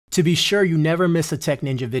To be sure you never miss a Tech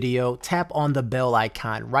Ninja video, tap on the bell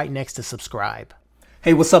icon right next to subscribe.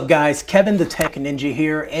 Hey, what's up guys? Kevin the Tech Ninja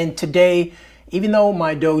here, and today, even though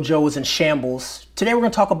my dojo is in shambles, today we're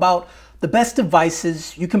going to talk about the best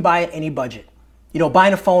devices you can buy at any budget. You know,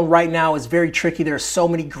 buying a phone right now is very tricky. There are so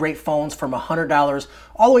many great phones from $100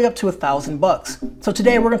 all the way up to $1,000. So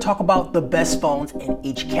today we're going to talk about the best phones in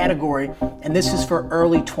each category, and this is for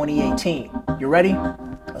early 2018. You ready?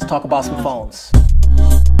 Let's talk about some phones.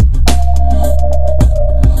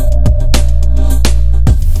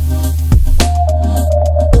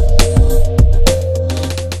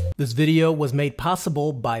 This video was made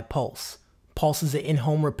possible by Puls. Puls is an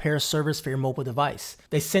in-home repair service for your mobile device.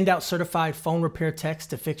 They send out certified phone repair techs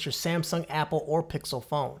to fix your Samsung, Apple, or Pixel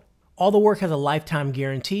phone. All the work has a lifetime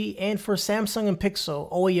guarantee, and for Samsung and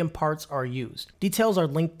Pixel, OEM parts are used. Details are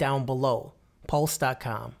linked down below,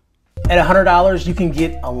 puls.com. At $100, you can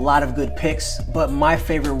get a lot of good picks, but my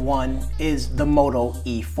favorite one is the Moto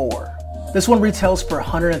E4. This one retails for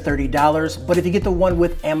 $130, but if you get the one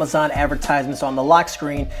with Amazon advertisements on the lock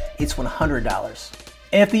screen, it's $100.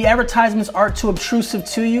 And if the advertisements aren't too obtrusive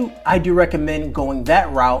to you, I do recommend going that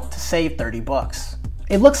route to save 30 bucks.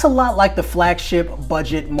 It looks a lot like the flagship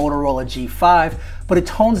budget Motorola G5, but it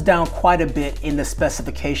tones down quite a bit in the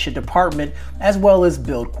specification department as well as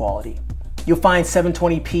build quality. You'll find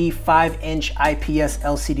 720p 5-inch IPS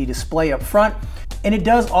LCD display up front, and it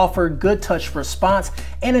does offer good touch response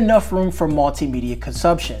and enough room for multimedia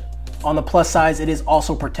consumption. On the plus side, it is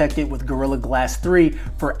also protected with Gorilla Glass 3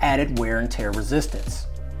 for added wear and tear resistance.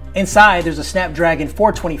 Inside, there's a Snapdragon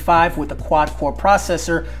 425 with a quad-core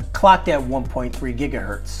processor clocked at 1.3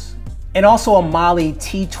 GHz. And also a Mali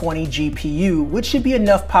T20 GPU, which should be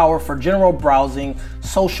enough power for general browsing,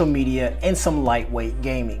 social media, and some lightweight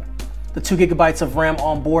gaming. The 2 GB of RAM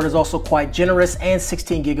on board is also quite generous, and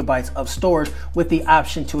 16 GB of storage with the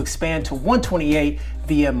option to expand to 128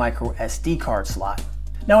 via micro SD card slot.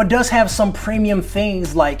 Now it does have some premium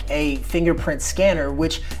things like a fingerprint scanner,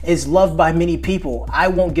 which is loved by many people. I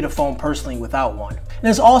won't get a phone personally without one. And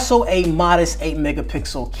there's also a modest 8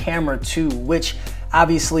 megapixel camera too, which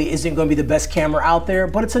obviously isn't going to be the best camera out there,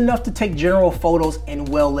 but it's enough to take general photos in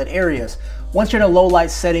well-lit areas. Once you're in a low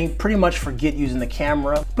light setting, pretty much forget using the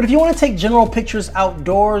camera. But if you want to take general pictures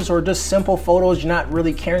outdoors or just simple photos, you're not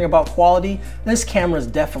really caring about quality, this camera is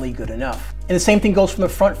definitely good enough. And the same thing goes from the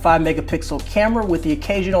front 5 megapixel camera. With the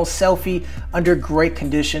occasional selfie under great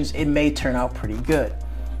conditions, it may turn out pretty good.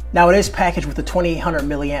 Now it is packaged with a 2800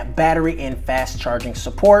 milliamp battery and fast charging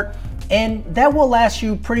support, and that will last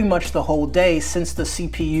you pretty much the whole day since the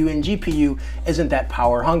CPU and GPU isn't that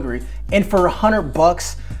power hungry. And for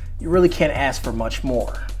 $100, you really can't ask for much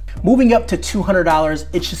more. Moving up to $200,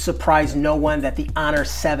 it should surprise no one that the Honor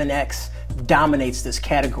 7X dominates this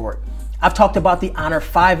category. I've talked about the Honor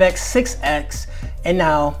 5X, 6X, and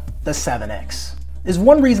now the 7X. There's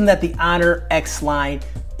one reason that the Honor X line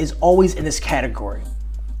is always in this category.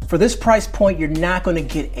 For this price point, you're not going to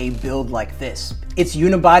get a build like this. It's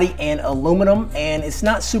unibody and aluminum, and it's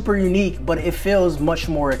not super unique, but it feels much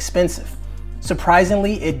more expensive.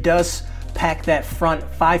 Surprisingly, it does pack that front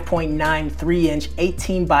 5.93-inch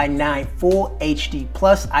 18:9 Full HD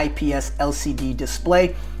Plus IPS LCD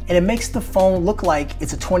display, and it makes the phone look like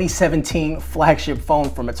it's a 2017 flagship phone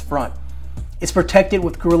from its front. It's protected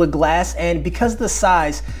with Gorilla Glass, and because of the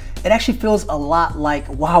size, it actually feels a lot like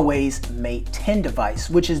Huawei's Mate 10 device,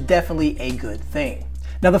 which is definitely a good thing.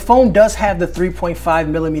 Now the phone does have the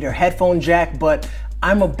 3.5mm headphone jack, but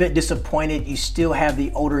I'm a bit disappointed you still have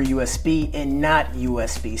the older USB and not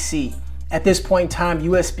USB-C. At this point in time,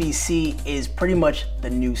 USB-C is pretty much the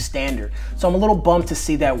new standard. So I'm a little bummed to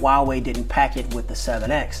see that Huawei didn't pack it with the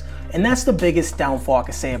 7X. And that's the biggest downfall I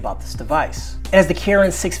can say about this device. It has the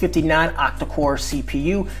Kirin 659 octa-core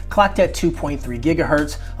CPU clocked at 2.3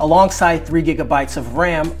 GHz alongside 3 GB of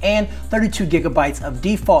RAM and 32 GB of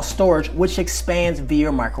default storage, which expands via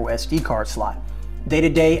micro SD card slot. Day to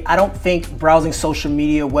day, I don't think browsing social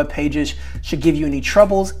media web pages should give you any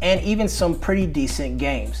troubles, and even some pretty decent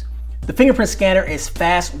games. The fingerprint scanner is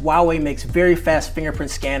fast. Huawei makes very fast fingerprint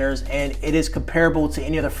scanners, and it is comparable to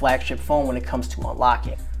any other flagship phone when it comes to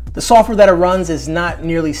unlocking. The software that it runs is not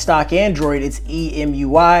nearly stock Android. It's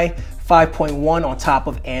EMUI 5.1 on top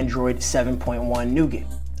of Android 7.1 Nougat.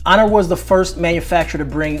 Honor was the first manufacturer to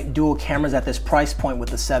bring dual cameras at this price point with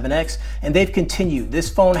the 7X, and they've continued. This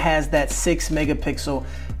phone has that 6 megapixel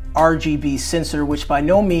RGB sensor, which by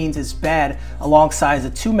no means is bad, alongside the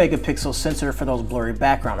 2 megapixel sensor for those blurry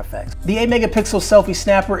background effects. The 8 megapixel selfie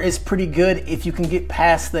snapper is pretty good if you can get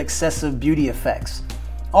past the excessive beauty effects.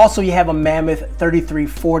 Also, you have a Mammoth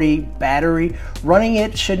 3340 battery. Running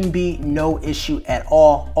it shouldn't be no issue at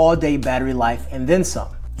all day battery life and then some.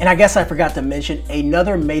 And I guess I forgot to mention,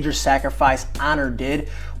 another major sacrifice Honor did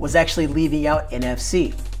was actually leaving out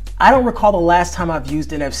NFC. I don't recall the last time I've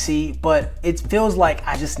used NFC, but it feels like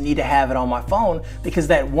I just need to have it on my phone because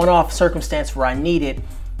that one-off circumstance where I need it,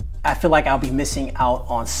 I feel like I'll be missing out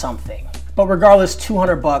on something. But regardless,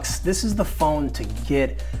 200 bucks, this is the phone to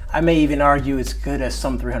get. I may even argue it's good as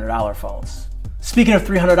some $300 phones. Speaking of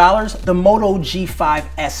 $300, the Moto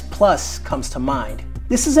G5S Plus comes to mind.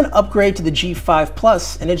 This is an upgrade to the G5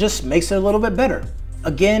 Plus and it just makes it a little bit better.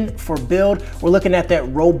 Again, for build, we're looking at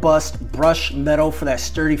that robust brush metal for that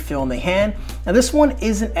sturdy feel in the hand. Now this one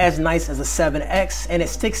isn't as nice as a 7X and it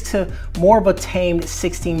sticks to more of a tamed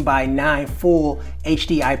 16:9 full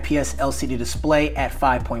HD IPS LCD display at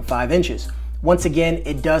 5.5 inches. Once again,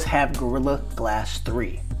 it does have Gorilla Glass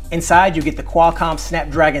 3. Inside, you get the Qualcomm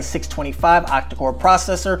Snapdragon 625 octa-core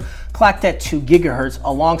processor clocked at 2 GHz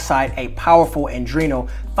alongside a powerful Adreno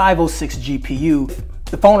 506 GPU.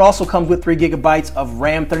 The phone also comes with 3 GB of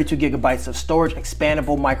RAM, 32 GB of storage,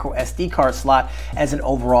 expandable micro SD card slot as an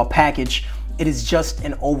overall package. It is just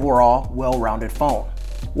an overall well-rounded phone.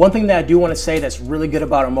 One thing that I do want to say that's really good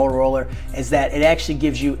about a Motorola is that it actually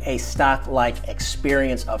gives you a stock-like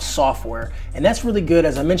experience of software. And that's really good.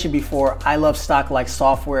 As I mentioned before, I love stock-like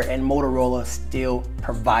software and Motorola still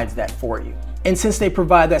provides that for you. And since they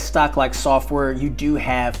provide that stock-like software, you do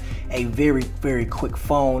have a very quick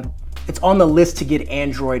phone. It's on the list to get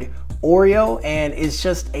Android Oreo and it's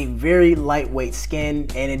just a very lightweight skin,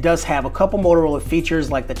 and it does have a couple Motorola features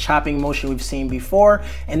like the chopping motion we've seen before,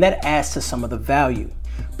 and that adds to some of the value.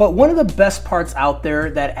 But one of the best parts out there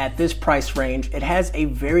that at this price range, it has a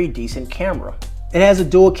very decent camera. It has a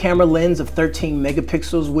dual camera lens of 13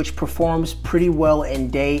 megapixels, which performs pretty well in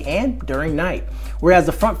day and during night. Whereas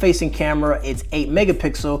the front-facing camera, it's 8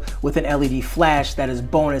 megapixel with an LED flash that is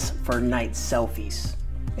bonus for night selfies.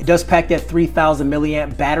 It does pack that 3000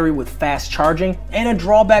 milliamp battery with fast charging, and a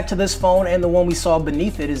drawback to this phone and the one we saw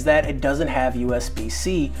beneath it is that it doesn't have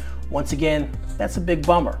USB-C. Once again, that's a big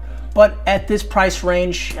bummer. But at this price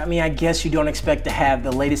range, I mean, I guess you don't expect to have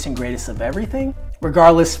the latest and greatest of everything.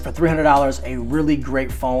 Regardless, for $300, a really great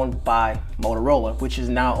phone by Motorola, which is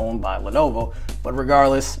now owned by Lenovo. But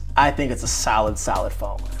regardless, I think it's a solid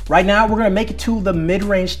phone. Right now, we're gonna make it to the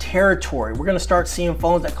mid-range territory. We're gonna start seeing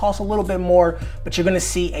phones that cost a little bit more, but you're gonna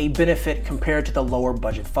see a benefit compared to the lower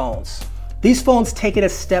budget phones. These phones take it a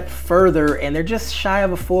step further and they're just shy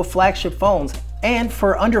of a full flagship phones. And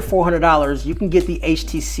for under $400, you can get the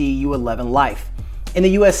HTC U11 Life. In the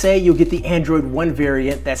USA, you'll get the Android One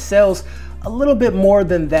variant that sells a little bit more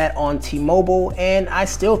than that on T-Mobile, and I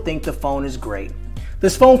still think the phone is great.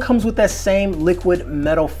 This phone comes with that same liquid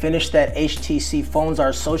metal finish that HTC phones are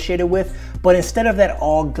associated with, but instead of that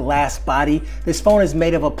all glass body, this phone is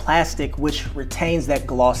made of a plastic which retains that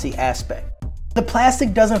glossy aspect. The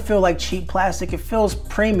plastic doesn't feel like cheap plastic, it feels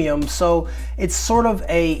premium, so it's sort of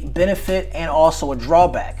a benefit and also a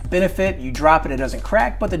drawback. Benefit, you drop it, it doesn't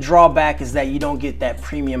crack, but the drawback is that you don't get that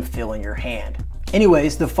premium feel in your hand.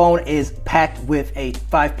 Anyways, the phone is packed with a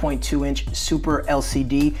 5.2-inch Super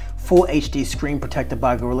LCD Full HD screen protected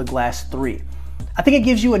by Gorilla Glass 3. I think it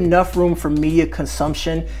gives you enough room for media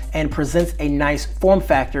consumption and presents a nice form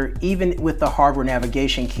factor even with the hardware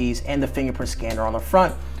navigation keys and the fingerprint scanner on the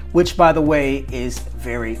front, which by the way is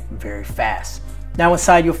very fast. Now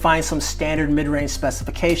inside you'll find some standard mid-range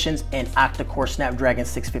specifications, an octa-core Snapdragon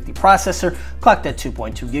 650 processor clocked at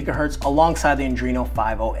 2.2 GHz alongside the Adreno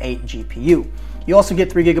 508 GPU. You also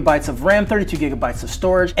get 3 GB of RAM, 32 GB of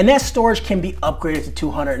storage, and that storage can be upgraded to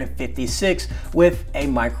 256 with a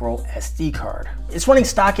micro SD card. It's running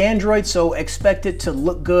stock Android, so expect it to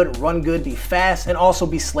look good, run good, be fast, and also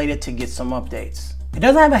be slated to get some updates. It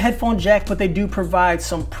doesn't have a headphone jack, but they do provide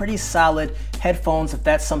some pretty solid headphones if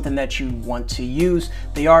that's something that you want to use.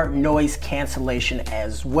 They are noise cancellation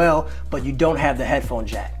as well, but you don't have the headphone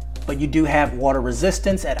jack. But you do have water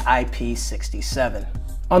resistance at IP67.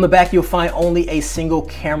 On the back, you'll find only a single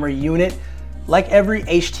camera unit. Like every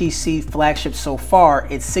HTC flagship so far,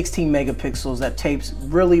 it's 16 megapixels that takes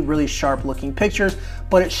really sharp looking pictures,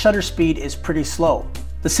 but its shutter speed is pretty slow.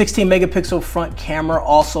 The 16 megapixel front camera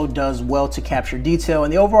also does well to capture detail,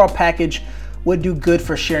 and the overall package would do good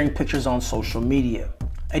for sharing pictures on social media.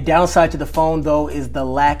 A downside to the phone though is the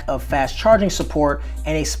lack of fast charging support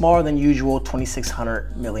and a smaller than usual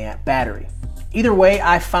 2600 milliamp battery. Either way,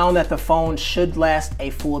 I found that the phone should last a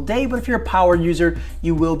full day, but if you're a power user,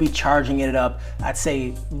 you will be charging it up. I'd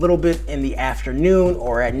say a little bit in the afternoon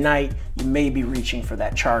or at night, you may be reaching for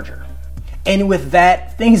that charger. And with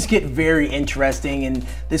that, things get very interesting, and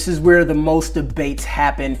this is where the most debates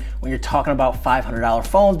happen when you're talking about $500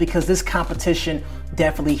 phones, because this competition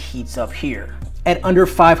definitely heats up here. At under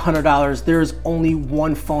 $500, there is only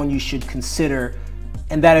one phone you should consider,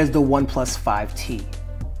 and that is the OnePlus 5T.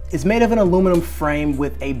 It's made of an aluminum frame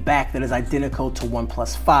with a back that is identical to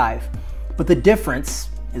OnePlus 5, but the difference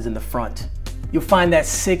is in the front. You'll find that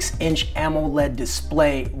 6-inch AMOLED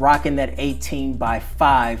display rocking that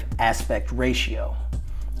 18:5 aspect ratio.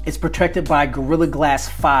 It's protected by Gorilla Glass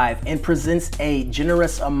 5 and presents a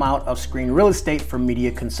generous amount of screen real estate for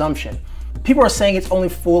media consumption. People are saying it's only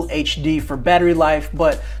full HD for battery life,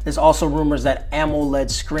 but there's also rumors that AMOLED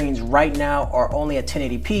screens right now are only at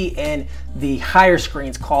 1080p, and the higher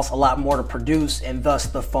screens cost a lot more to produce, and thus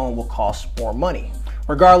the phone will cost more money.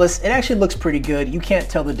 Regardless, it actually looks pretty good. You can't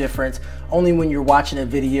tell the difference only when you're watching a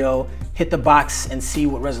video. Hit the box and see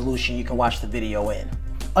what resolution you can watch the video in.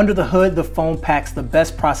 Under the hood, the phone packs the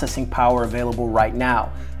best processing power available right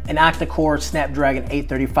now. An octa-core Snapdragon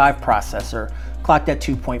 835 processor, clocked at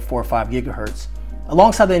 2.45 gigahertz.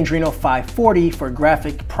 Alongside the Adreno 540 for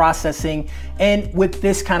graphic processing, and with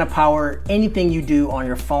this kind of power, anything you do on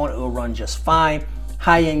your phone, it will run just fine.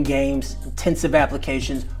 High-end games, intensive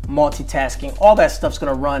applications, multitasking, all that stuff's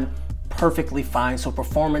gonna run perfectly fine, so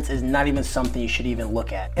performance is not even something you should even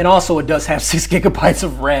look at. And also it does have 6 gigabytes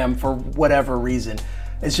of RAM for whatever reason.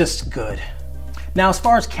 It's just good. Now, as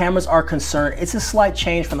far as cameras are concerned, it's a slight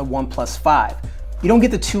change from the OnePlus 5. You don't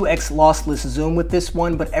get the 2x lossless zoom with this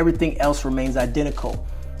one, but everything else remains identical.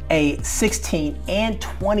 A 16 and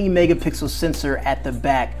 20 megapixel sensor at the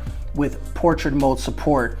back with portrait mode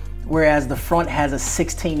support, whereas the front has a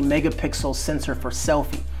 16 megapixel sensor for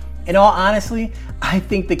selfie. In all honesty, I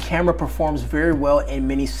think the camera performs very well in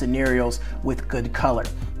many scenarios with good color,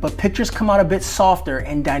 but pictures come out a bit softer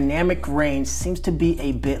and dynamic range seems to be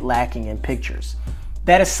a bit lacking in pictures.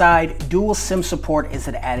 That aside, dual SIM support is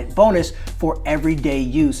an added bonus for everyday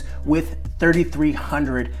use with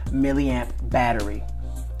 3300 milliamp battery.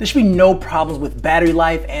 There should be no problems with battery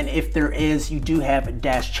life, and if there is, you do have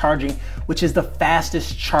dash charging, which is the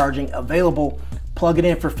fastest charging available. Plug it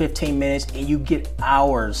in for 15 minutes and you get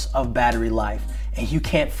hours of battery life, and you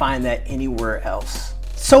can't find that anywhere else.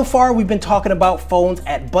 So far, we've been talking about phones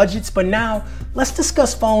at budgets, but now let's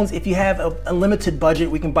discuss phones. If you have a unlimited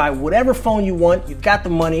budget, we can buy whatever phone you want, you've got the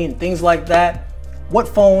money and things like that. What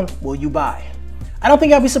phone will you buy? I don't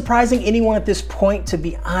think I'll be surprising anyone at this point, to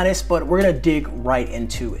be honest, but we're gonna dig right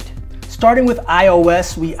into it. Starting with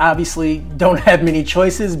iOS, we obviously don't have many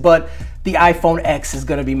choices, but the iPhone X is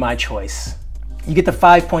gonna be my choice. You get the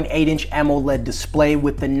 5.8-inch AMOLED display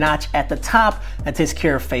with the notch at the top that takes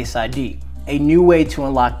care of Face ID, a new way to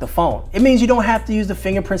unlock the phone. It means you don't have to use the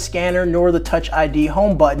fingerprint scanner nor the Touch ID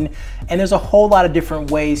home button, and there's a whole lot of different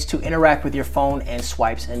ways to interact with your phone and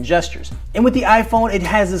swipes and gestures. And with the iPhone, it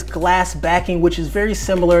has this glass backing, which is very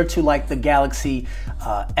similar to like the Galaxy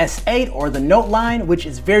S8 or the Note line, which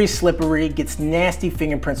is very slippery, gets nasty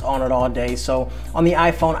fingerprints on it all day. So on the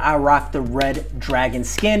iPhone, I rock the Red Dragon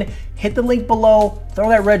skin. Hit the link below, throw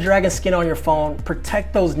that Red Dragon skin on your phone,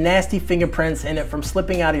 protect those nasty fingerprints in it from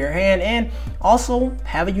slipping out of your hand, and also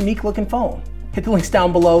have a unique looking phone. Hit the links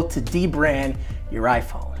down below to de-brand your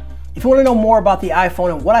iPhone. If you want to know more about the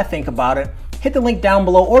iPhone and what I think about it, hit the link down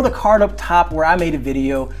below or the card up top where I made a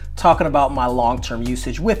video talking about my long-term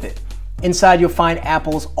usage with it. Inside you'll find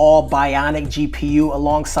Apple's all Bionic GPU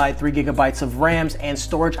alongside 3 gigabytes of RAMs and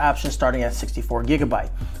storage options starting at 64 gigabyte.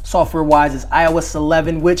 Software-wise is iOS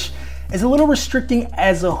 11, which is a little restricting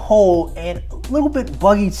as a whole and a little bit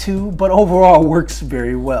buggy too, but overall works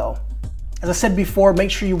very well. As I said before,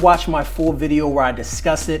 make sure you watch my full video where I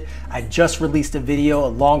discuss it. I just released a video, a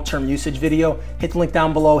long-term usage video. Hit the link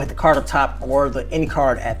down below, hit the card up top or the end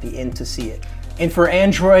card at the end to see it. And for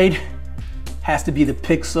Android, has to be the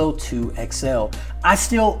Pixel 2 XL. I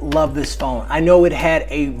still love this phone. I know it had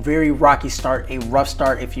a very rocky start, a rough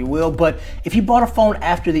start if you will, but if you bought a phone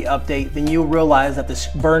after the update, then you'll realize that this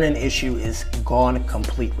burn-in issue is gone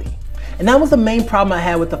completely. And that was the main problem I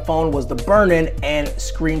had with the phone, was the burn-in and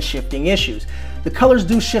screen shifting issues. The colors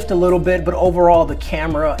do shift a little bit, but overall the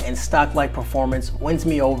camera and stock-like performance wins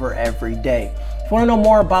me over every day. If you want to know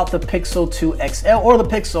more about the Pixel 2 XL or the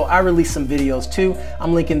Pixel, I released some videos too.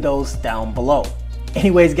 I'm linking those down below.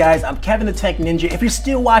 Anyways guys, I'm Kevin the Tech Ninja. If you're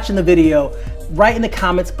still watching the video, write in the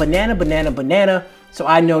comments banana, banana, banana, so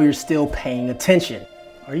I know you're still paying attention.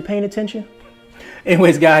 Are you paying attention?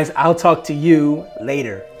 Anyways guys, I'll talk to you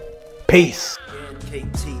later. Peace.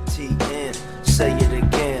 KTTN, say it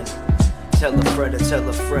again. Tell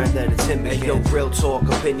a friend that it's him again. Yo, real talk,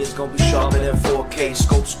 opinions gon' be sharper than 4K.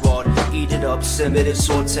 Scope Squad, eat it up, simmer it,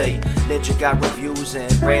 saute. Ninja got reviews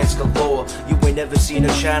and rants galore. You ain't never seen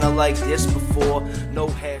a channel like this before. No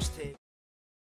hashtag.